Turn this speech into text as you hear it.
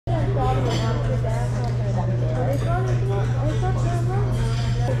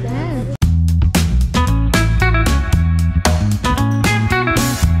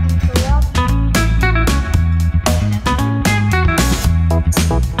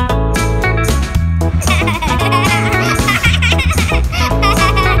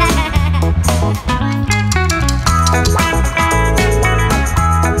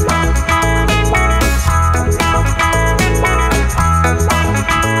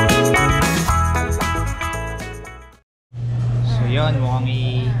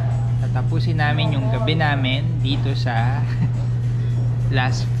Tatapusin namin yung gabi namin dito sa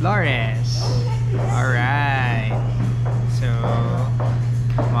Las Flores. Alright. So,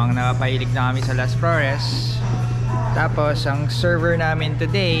 mukhang napapahilig na kami sa Las Flores. Tapos, ang server namin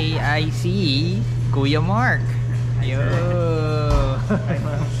today ay si Kuya Mark. Yo!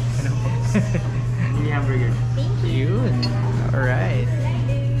 Hindi hamburger. Yun. Alright.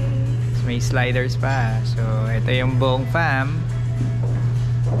 May sliders pa. So, ito yung buong fam.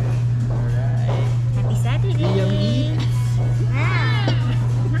 Yummy. Ah.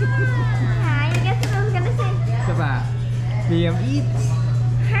 I guess what I was gonna say. Diba? Liam eats.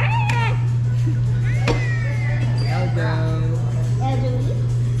 Eldo. Eldo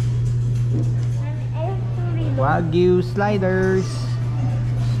eats. Wagyu sliders.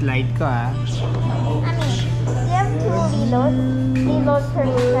 Slide ko ha. I mean, they have 2 reloads. Reload per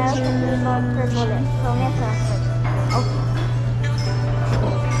shell and reload per bullet. So, may transfer. Okay.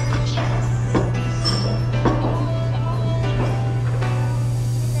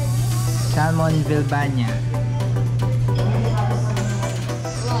 Salmon Bilbaina.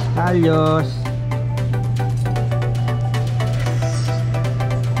 Callos.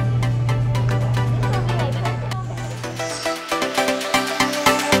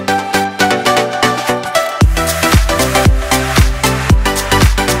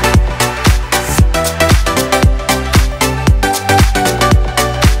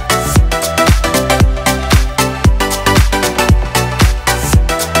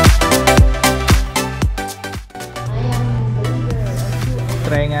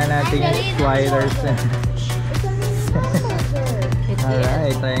 Try nga natin yung sliders.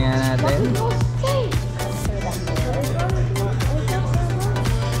 Alright, try nga natin.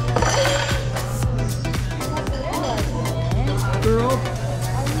 Girl.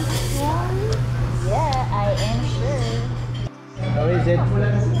 Yeah, I am sure. How is it?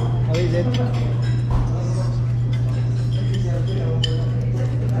 How is it?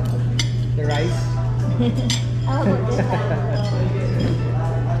 The rice? Oh,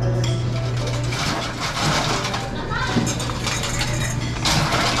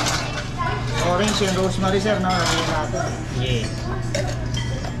 Orange yung rosemary sir, no? Yeah.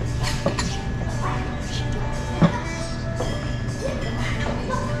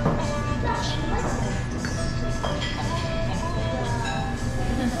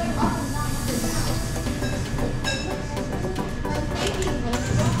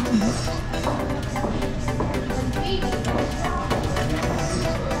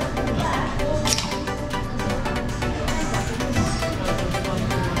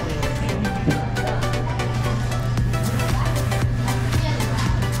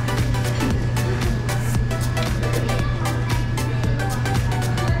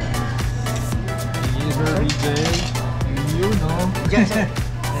 Beejay. You know. Yes, sir.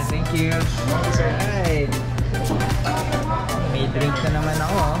 Thank you. Alright. May drink na naman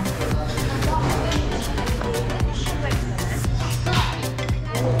ako.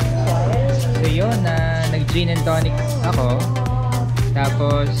 So yun, nag-gin and tonic ako.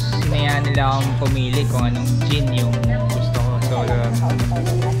 Tapos sinayaan nila akong pumili kung anong gin yung gusto ko. So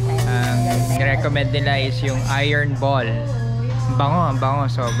ang recommend nila is yung Iron Ball. Ang bango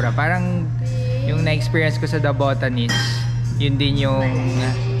sobra. Parang yung na-experience ko sa The Botanist, yun din yung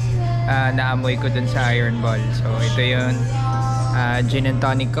naamoy ko dun sa Iron Ball. So ito yun, gin and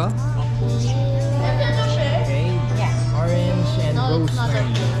tonic ko. Okay, orange and rosemary.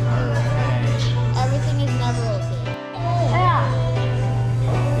 Alright. everything is never okay. Yeah.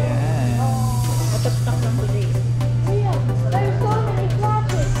 Yan. Mataptak lang today. Yeah, there's so many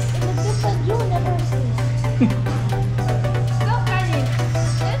classes in a different universities. Stop running.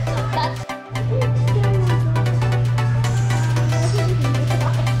 That's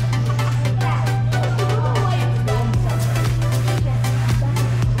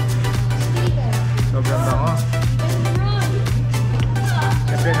Sobrang bango.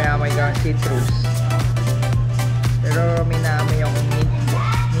 Siyempre may amoy kang citrus. Pero may naamoy akong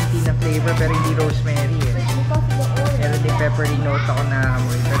minty na flavor pero hindi rosemary eh. Meron din peppery note ako na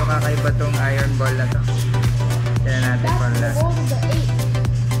amoy. Pero kakaiba tong Iron Ball na to. Tignan natin for last.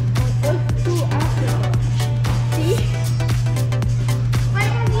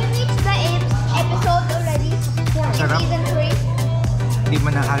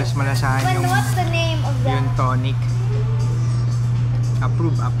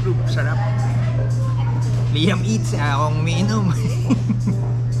 Approve. Sarap. Liam eats, akong umiinom.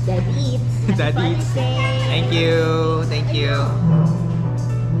 Daddy eats. Daddy eats. Thank you. Daddy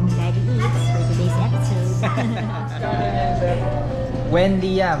eats for today's episode. When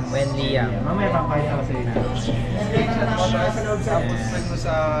Liam. Mamaya papakita ko sa inyo. Tapos send mo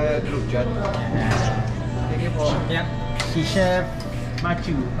sa group chat. Thank you po. Yeah. Si Chef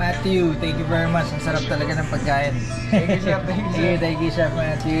Matthew. thank you very much. Ang sarap talaga ng pagkain. Thank you, Chef. Thank you, Chef. Thank you, Chef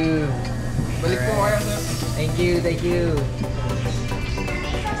Matthew. Balik po kayo, sir. Thank you.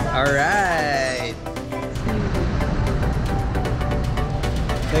 Alright.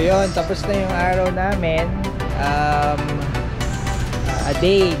 So yun, tapos na yung araw namin. A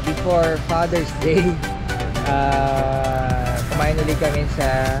day before Father's Day. Kumain ulit kami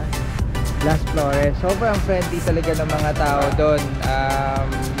sa Las Flores. Sobrang friendly talaga ng mga tao doon.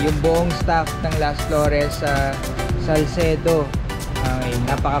 Yung buong staff ng Las Flores sa Salcedo,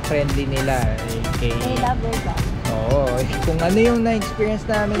 napaka-friendly nila. They love their job. Oo, kung ano yung na-experience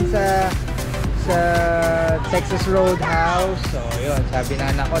namin sa Texas Roadhouse. So, yun, sabi na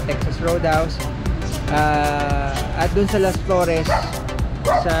anak ko, Texas Roadhouse. At dun sa Las Flores,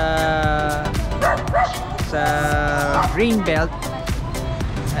 sa Greenbelt,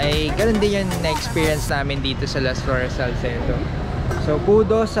 ay ganun din yung na-experience namin dito sa Las Flores Salcedo. So,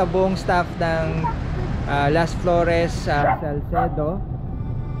 kudos sa buong staff ng Las Flores Salcedo.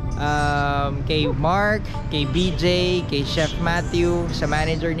 Kay Mark, kay Beejay, kay Chef Matthew, sa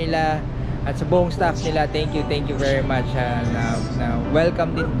manager nila at sa buong staff nila, thank you very much. Na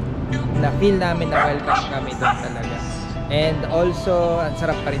welcome din, na feel namin na welcome kami doon talaga. And also, ang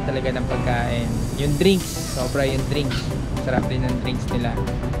sarap pa rin talaga ng pagkain. Yung drinks, sobra yung drinks. Sarap din ng drinks nila.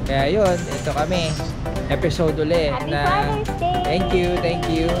 Kaya yun, ito kami, episode ulit Happy na Father's Day! thank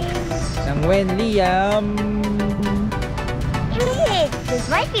you ng When Liam. This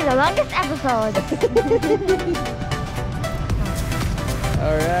might be the longest episode.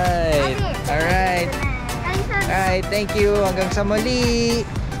 Alright, thank you. Hanggang sa muli.